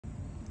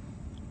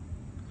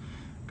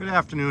Good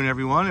afternoon,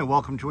 everyone, and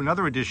welcome to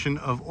another edition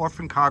of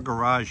Orphan Car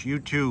Garage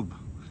YouTube.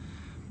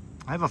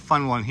 I have a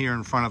fun one here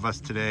in front of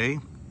us today.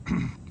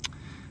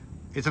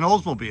 It's an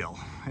Oldsmobile,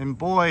 and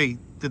boy,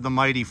 did the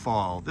mighty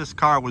fall. This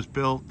car was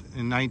built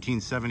in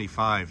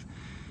 1975.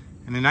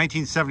 And in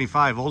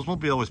 1975,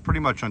 Oldsmobile was pretty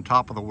much on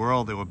top of the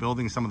world. They were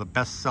building some of the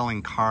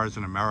best-selling cars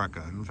in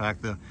America. In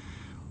fact, the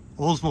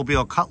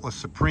Oldsmobile Cutlass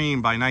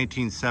Supreme by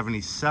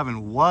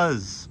 1977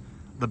 was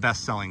the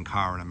best-selling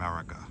car in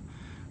America.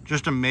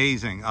 Just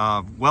amazing.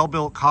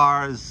 Well-built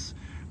cars,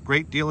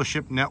 great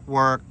dealership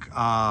network,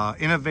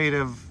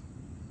 innovative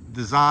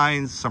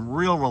designs, some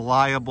real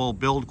reliable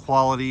build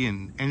quality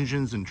in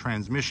engines and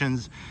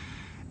transmissions.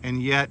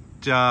 And yet,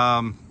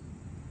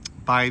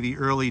 by the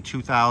early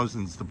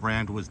 2000s, the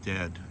brand was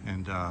dead.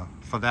 And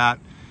for that,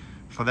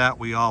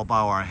 we all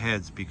bow our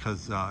heads,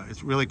 because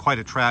it's really quite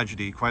a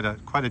tragedy, quite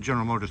a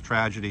General Motors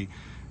tragedy.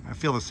 I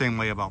feel the same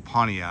way about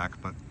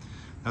Pontiac, but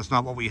that's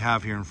not what we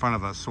have here in front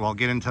of us. So I'll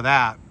get into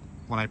that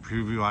when I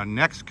preview our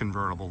next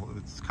convertible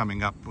that's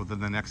coming up within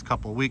the next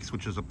couple of weeks,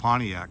 which is a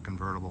Pontiac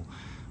convertible,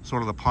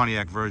 sort of the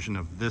Pontiac version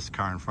of this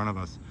car in front of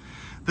us.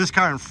 This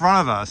car in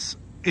front of us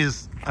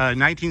is a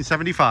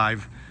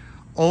 1975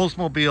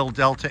 Oldsmobile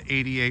Delta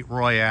 88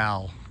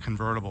 Royale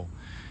convertible.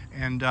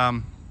 And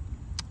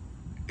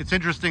it's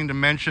interesting to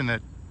mention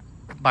that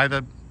by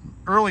the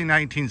early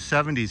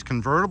 1970s,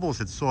 convertibles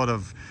had sort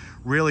of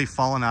really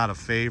fallen out of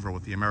favor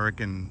with the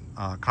American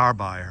car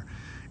buyer.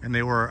 And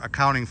they were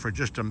accounting for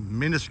just a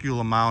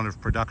minuscule amount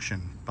of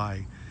production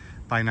by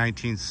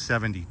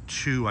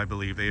 1972, I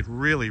believe. They had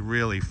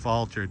really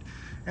faltered.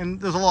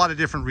 And there's a lot of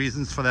different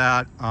reasons for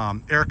that.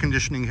 Air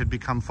conditioning had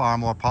become far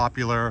more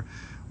popular,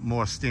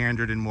 more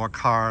standard in more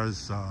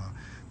cars.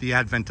 The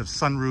advent of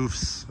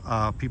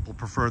sunroofs, people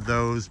preferred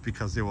those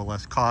because they were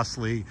less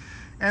costly.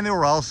 And there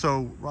were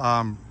also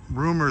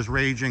rumors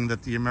raging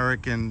that the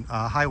American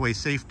Highway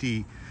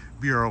Safety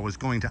Bureau was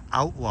going to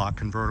outlaw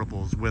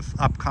convertibles with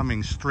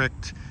upcoming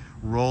strict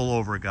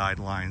rollover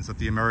guidelines that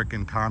the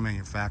American car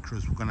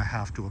manufacturers were going to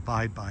have to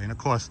abide by. And of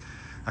course,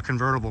 a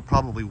convertible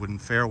probably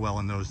wouldn't fare well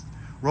in those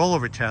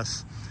rollover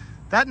tests.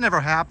 That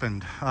never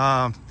happened.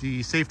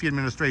 The Safety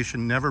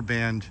Administration never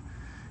banned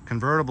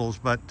convertibles,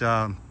 but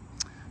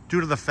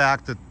due to the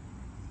fact that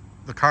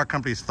the car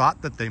companies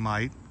thought that they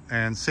might,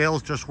 and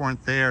sales just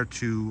weren't there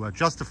to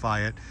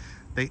justify it,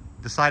 they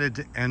decided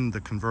to end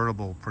the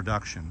convertible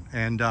production.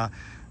 And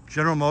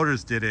General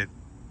Motors did it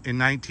in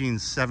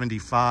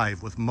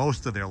 1975 with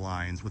most of their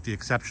lines, with the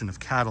exception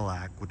of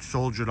Cadillac, which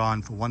soldiered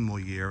on for one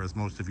more year, as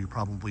most of you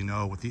probably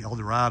know, with the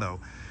Eldorado,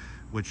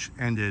 which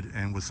ended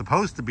and was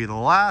supposed to be the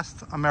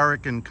last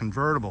American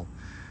convertible.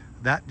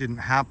 That didn't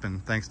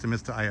happen, thanks to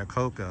Mr.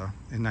 Iacocca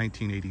in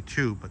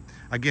 1982. But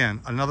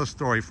again, another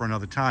story for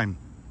another time.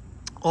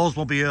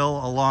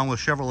 Oldsmobile, along with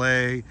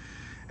Chevrolet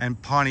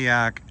and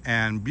Pontiac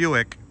and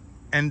Buick,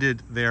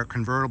 ended their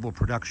convertible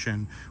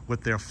production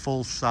with their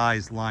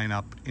full-size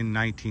lineup in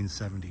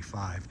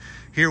 1975.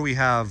 Here we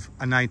have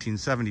a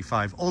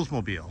 1975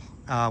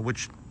 Oldsmobile,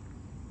 which,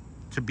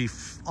 to be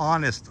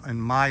honest,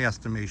 in my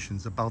estimation,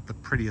 is about the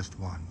prettiest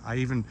one. I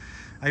even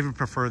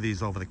prefer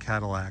these over the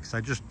Cadillacs. I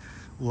just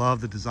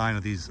love the design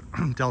of these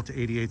Delta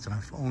 88s, and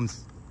I've owned,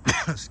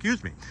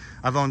 excuse me,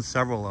 I've owned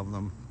several of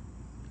them.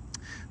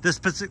 This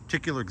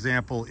particular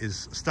example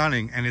is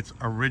stunning, and it's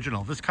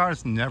original. This car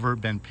has never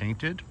been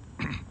painted.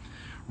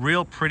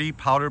 Real pretty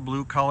powder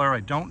blue color. I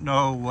don't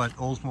know what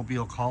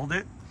Oldsmobile called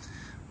it.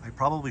 I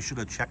probably should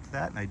have checked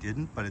that, and I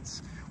didn't, but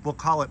we'll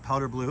call it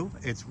powder blue.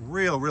 It's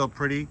real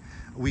pretty.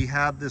 We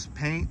have this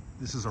paint.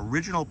 This is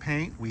original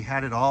paint. We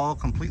had it all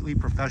completely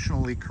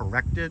professionally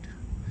corrected.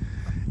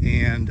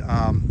 And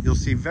you'll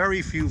see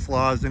very few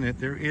flaws in it.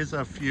 There is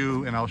a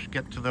few, and I'll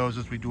get to those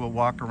as we do a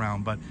walk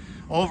around, but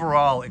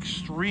overall,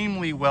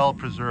 extremely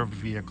well-preserved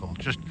vehicle.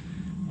 Just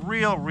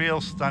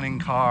real stunning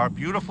car.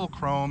 Beautiful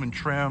chrome and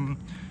trim.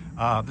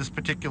 This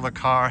particular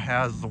car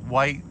has the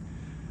white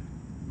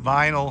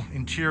vinyl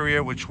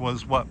interior, which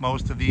was what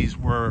most of these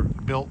were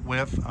built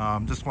with.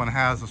 This one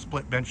has a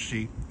split bench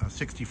seat, a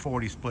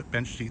 60/40 split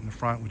bench seat in the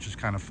front, which is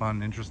kind of fun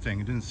and interesting.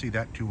 I didn't see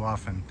that too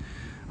often.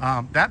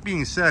 That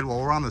being said,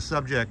 while we're on the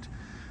subject,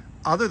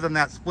 other than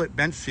that split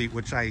bench seat,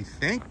 which I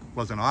think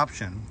was an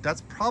option, that's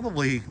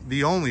probably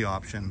the only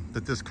option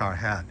that this car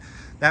had.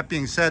 That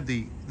being said,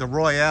 the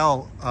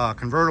Royale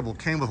convertible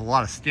came with a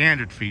lot of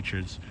standard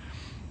features,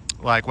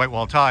 like white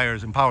wall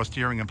tires and power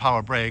steering and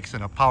power brakes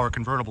and a power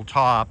convertible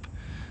top,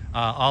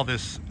 all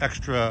this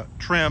extra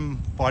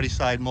trim, body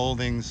side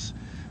moldings,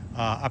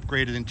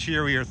 upgraded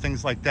interior,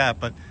 things like that.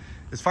 But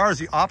as far as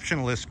the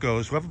option list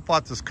goes, whoever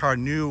bought this car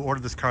new,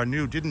 ordered this car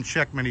new, didn't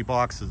check many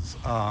boxes.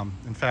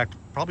 In fact,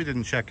 probably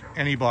didn't check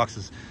any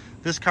boxes.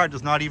 This car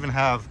does not even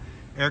have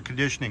air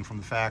conditioning from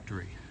the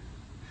factory.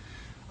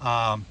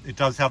 It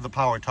does have the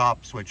power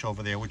top switch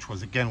over there, which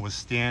was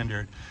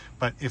standard.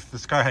 But if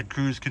this car had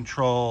cruise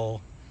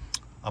control,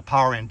 a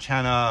power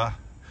antenna,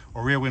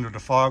 or rear window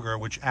defogger,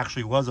 which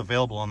actually was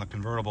available on the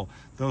convertible,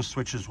 those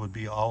switches would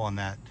be all on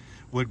that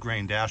wood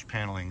grain dash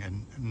paneling,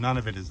 and none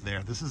of it is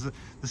there. This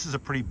is a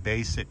pretty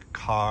basic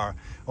car.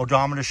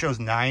 Odometer shows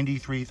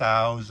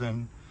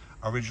 93,000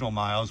 original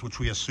miles, which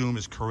we assume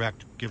is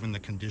correct given the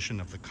condition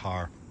of the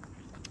car.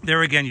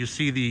 There again, you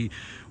see the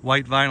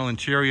white vinyl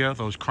interior,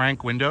 those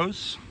crank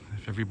windows.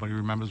 If everybody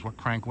remembers what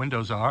crank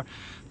windows are,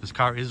 this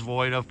car is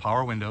void of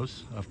power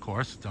windows, of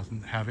course. It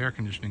doesn't have air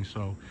conditioning,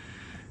 so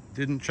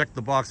didn't check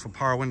the box for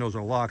power windows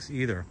or locks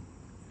either.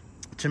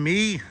 To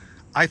me,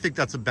 I think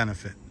that's a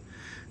benefit.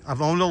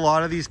 I've owned a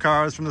lot of these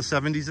cars from the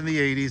 70s and the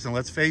 80s, and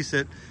let's face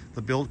it,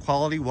 the build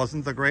quality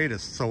wasn't the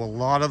greatest. So a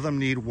lot of them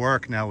need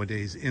work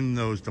nowadays in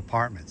those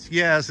departments.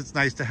 Yes, it's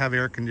nice to have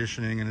air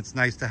conditioning and it's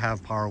nice to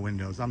have power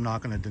windows. I'm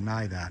not going to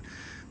deny that.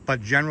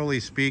 But generally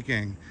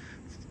speaking,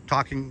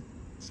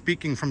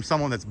 speaking from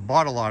someone that's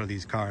bought a lot of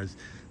these cars,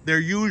 they're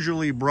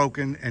usually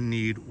broken and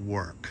need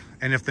work.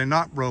 And if they're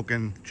not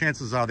broken,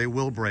 chances are they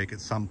will break at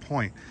some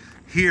point.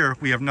 Here,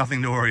 we have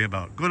nothing to worry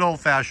about. Good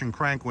old-fashioned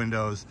crank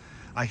windows,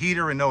 a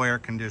heater and no air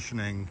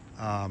conditioning,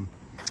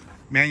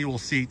 manual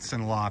seats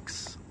and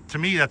locks. To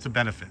me, that's a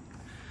benefit.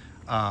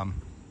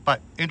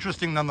 But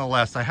interesting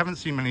nonetheless. I haven't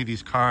seen many of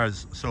these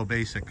cars so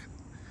basic.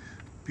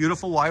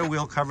 Beautiful wire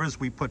wheel covers.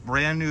 We put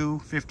brand new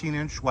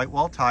 15-inch white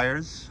wall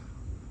tires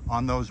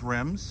on those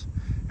rims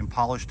and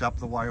polished up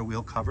the wire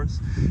wheel covers.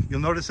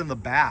 You'll notice in the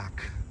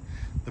back,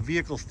 the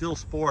vehicle still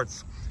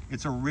sports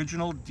its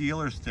original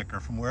dealer sticker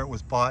from where it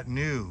was bought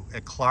new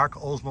at Clark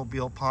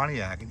Oldsmobile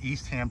Pontiac in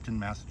East Hampton,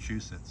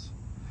 Massachusetts.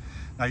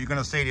 Now you're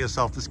going to say to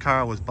yourself, this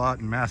car was bought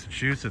in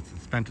Massachusetts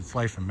and spent its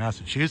life in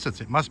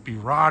Massachusetts. It must be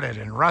rotted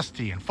and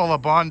rusty and full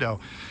of Bondo.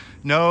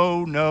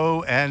 No,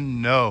 no,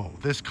 and no.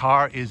 This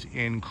car is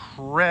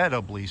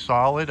incredibly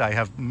solid. I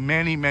have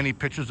many, many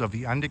pictures of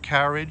the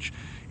undercarriage.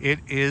 It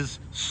is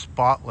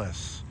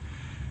spotless.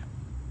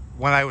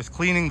 When I was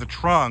cleaning the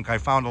trunk, I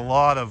found a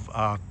lot of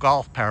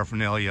golf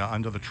paraphernalia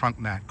under the trunk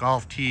mat.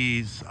 Golf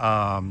tees,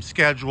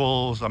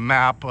 schedules, a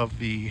map of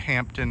the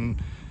the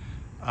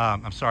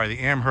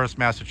Amherst,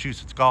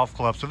 Massachusetts Golf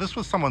Club. So this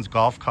was someone's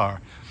golf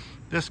car.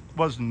 This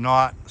was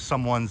not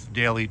someone's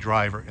daily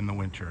driver in the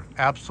winter.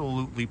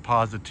 Absolutely,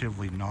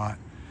 positively not.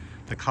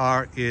 The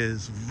car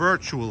is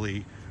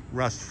virtually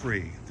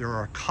rust-free. There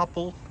are a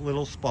couple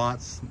little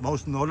spots,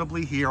 most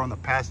notably here on the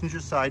passenger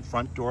side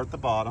front door at the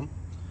bottom.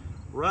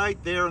 Right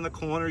there in the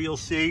corner, you'll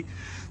see.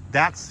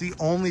 That's the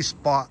only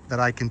spot that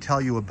I can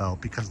tell you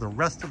about, because the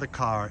rest of the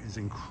car is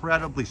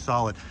incredibly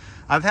solid.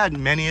 I've had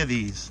many of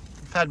these.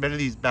 I've had many of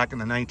these back in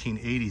the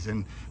 1980s,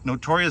 and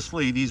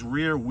notoriously these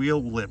rear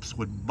wheel lips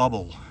would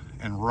bubble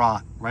and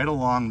rot right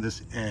along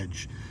this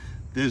edge.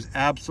 There's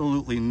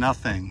absolutely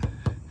nothing,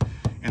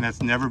 and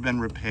that's never been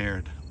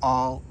repaired.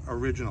 All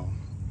original.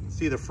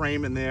 See the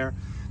frame in there?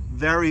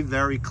 Very,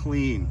 very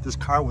clean. This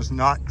car was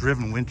not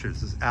driven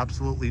winters. There's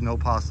absolutely no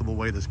possible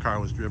way this car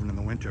was driven in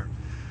the winter.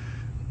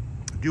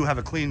 I do have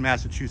a clean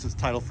Massachusetts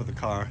title for the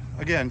car.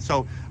 Again,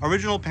 so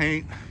original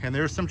paint, and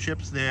there's some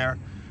chips there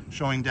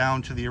showing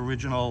down to the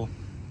original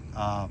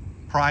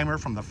primer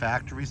from the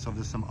factory. So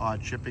there's some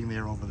odd chipping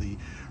there over the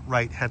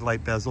right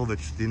headlight bezel that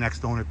the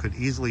next owner could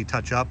easily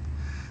touch up.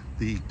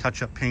 The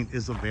touch-up paint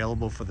is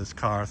available for this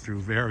car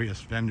through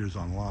various vendors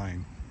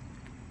online.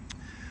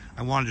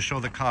 I wanted to show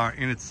the car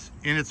in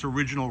its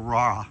original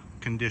raw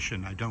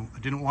condition. I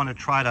didn't want to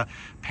try to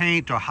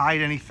paint or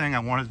hide anything. I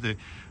wanted the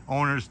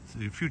owners,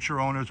 the future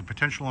owners or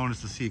potential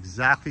owners, to see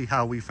exactly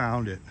how we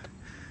found it.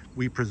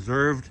 We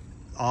preserved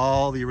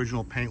all the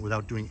original paint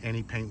without doing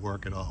any paint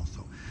work at all.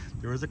 So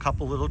there is a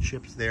couple little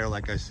chips there,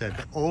 like I said,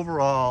 but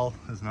overall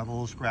there's another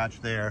little scratch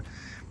there.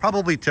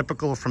 Probably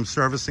typical from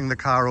servicing the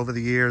car over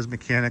the years,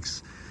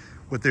 mechanics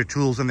with their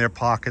tools in their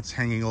pockets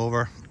hanging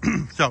over.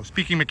 So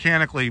speaking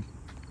mechanically,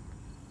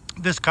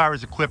 this car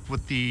is equipped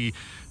with the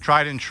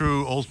tried and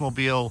true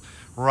Oldsmobile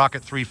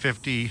Rocket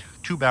 350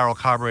 two-barrel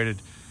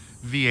carbureted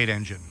V8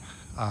 engine,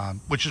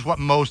 which is what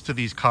most of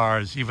these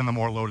cars, even the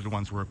more loaded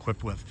ones, were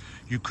equipped with.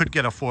 You could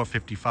get a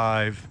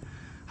 455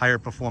 higher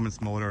performance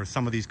motor.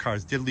 Some of these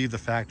cars did leave the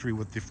factory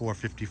with the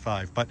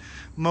 455, but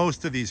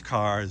most of these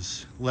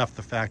cars left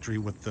the factory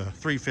with the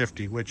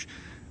 350, which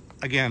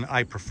again,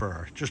 I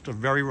prefer. Just a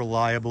very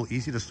reliable,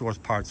 easy to source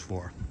parts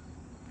for.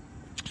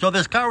 So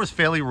this car was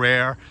fairly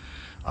rare.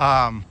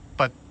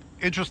 But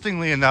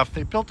interestingly enough,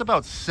 they built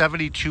about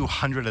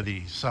 7,200 of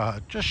these,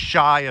 just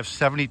shy of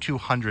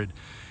 7,200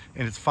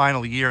 in its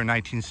final year in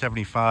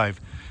 1975.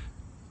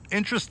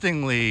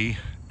 Interestingly,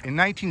 in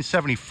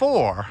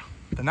 1974,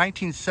 the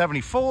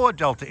 1974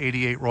 Delta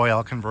 88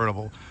 Royale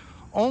convertible,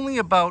 only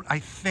about, I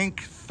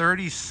think,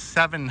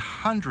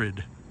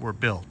 3,700 were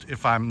built,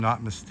 if I'm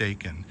not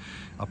mistaken.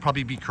 I'll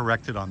probably be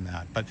corrected on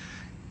that, but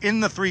in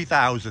the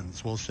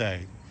 3,000s, we'll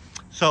say.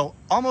 So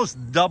almost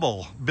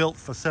double built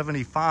for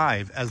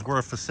 75 as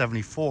were for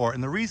 74.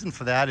 And the reason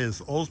for that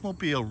is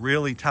Oldsmobile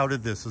really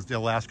touted this as their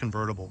last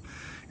convertible,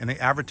 and they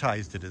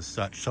advertised it as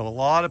such. So a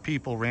lot of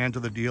people ran to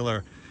the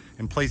dealer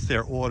and placed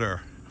their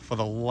order for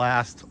the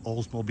last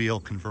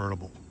Oldsmobile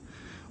convertible,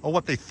 or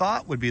what they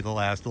thought would be the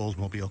last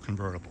Oldsmobile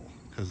convertible.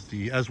 Because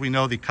as we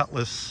know, the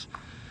Cutlass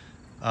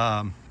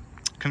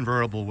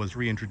convertible was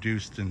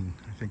reintroduced in,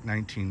 I think,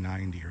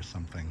 1990 or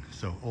something.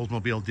 So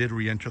Oldsmobile did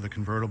re-enter the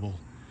convertible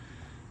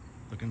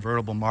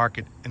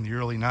market in the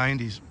early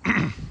 90s.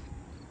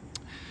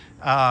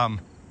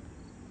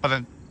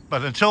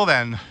 But until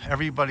then,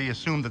 everybody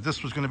assumed that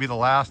this was going to be the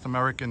last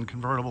American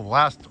convertible, the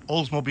last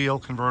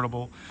Oldsmobile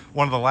convertible,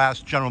 one of the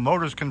last General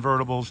Motors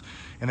convertibles,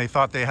 and they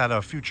thought they had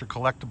a future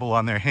collectible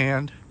on their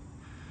hand.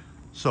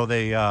 So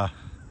they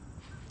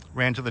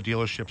ran to the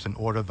dealerships and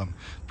ordered them.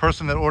 The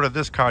person that ordered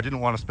this car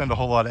didn't want to spend a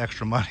whole lot of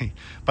extra money.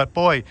 But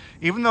boy,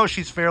 even though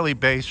she's fairly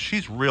base,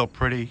 she's real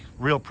pretty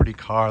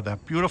car.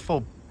 That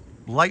beautiful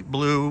light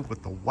blue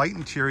with the white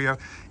interior.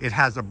 It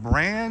has a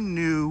brand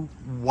new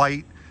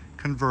white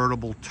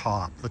convertible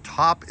top. The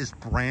top is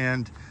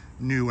brand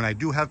new, and I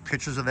do have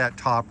pictures of that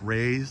top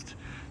raised.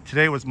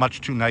 Today was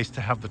much too nice to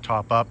have the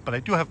top up, but I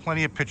do have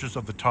plenty of pictures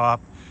of the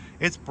top.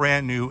 It's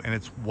brand new and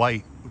it's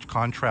white, which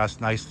contrasts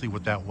nicely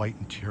with that white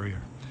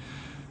interior.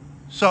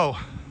 So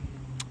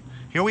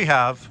here we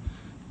have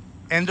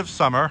end of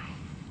summer,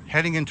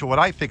 heading into what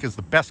I think is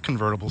the best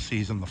convertible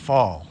season, the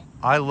fall.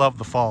 I love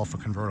the fall for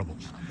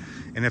convertibles.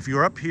 And if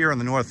you're up here in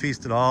the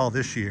Northeast at all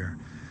this year,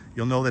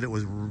 you'll know that it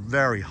was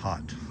very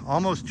hot,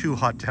 almost too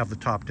hot to have the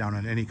top down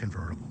on any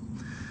convertible.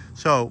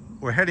 So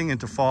we're heading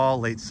into fall,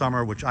 late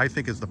summer, which I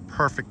think is the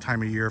perfect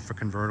time of year for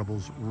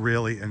convertibles,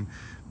 really, and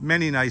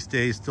many nice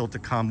days still to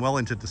come, well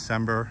into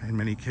December in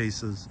many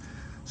cases.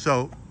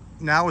 So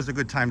now is a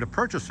good time to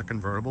purchase a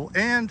convertible.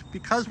 And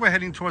because we're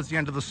heading towards the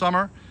end of the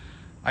summer,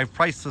 I've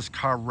priced this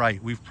car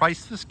right. We've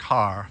priced this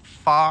car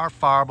far,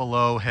 far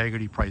below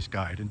Hagerty Price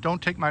Guide. And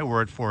don't take my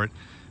word for it.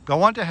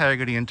 Go on to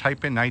Hagerty and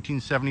type in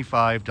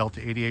 1975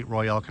 Delta 88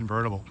 Royale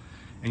convertible,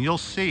 and you'll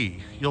see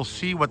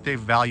what they've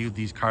valued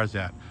these cars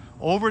at.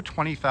 Over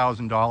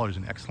 $20,000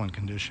 in excellent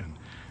condition.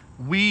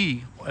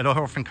 We at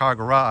Orphan Car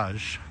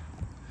Garage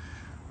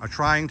are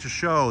trying to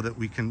show that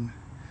we can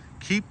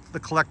keep the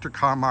collector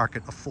car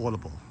market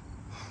affordable.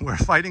 We're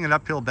fighting an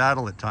uphill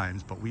battle at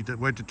times, but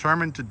we're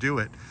determined to do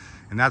it,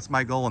 and that's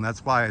my goal, and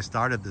that's why I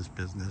started this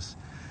business.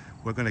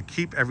 We're going to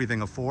keep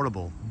everything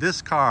affordable.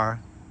 This car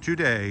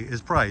today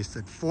is priced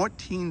at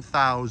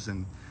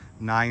 $14,900.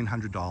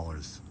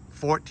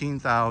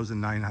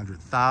 $14,900,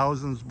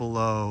 thousands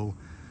below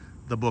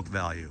the book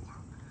value.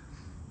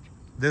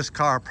 This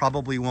car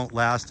probably won't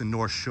last, and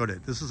nor should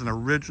it. This is an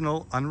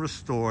original,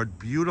 unrestored,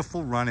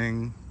 beautiful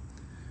running,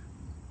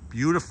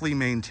 beautifully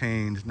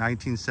maintained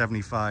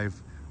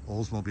 1975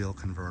 Oldsmobile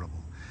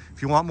convertible.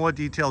 If you want more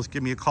details,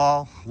 give me a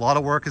call. A lot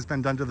of work has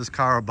been done to this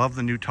car above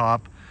the new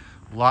top.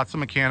 Lots of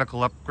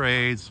mechanical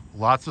upgrades,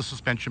 lots of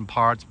suspension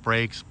parts,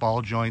 brakes,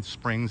 ball joints,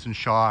 springs, and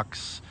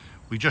shocks.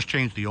 We just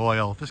changed the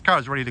oil. This car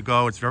is ready to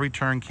go. It's very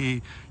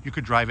turnkey. You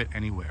could drive it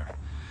anywhere.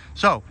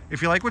 So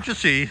if you like what you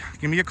see,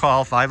 give me a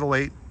call,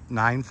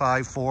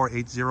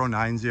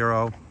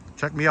 508-954-8090.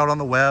 Check me out on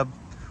the web,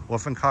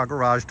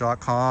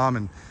 orphancargarage.com,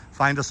 and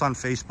find us on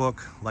Facebook,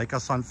 like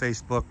us on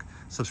Facebook,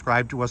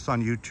 subscribe to us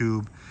on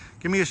YouTube.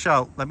 Give me a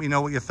shout. Let me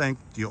know what you think.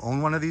 Do you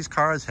own one of these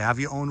cars? Have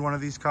you owned one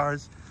of these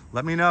cars?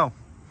 Let me know.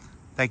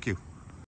 Thank you.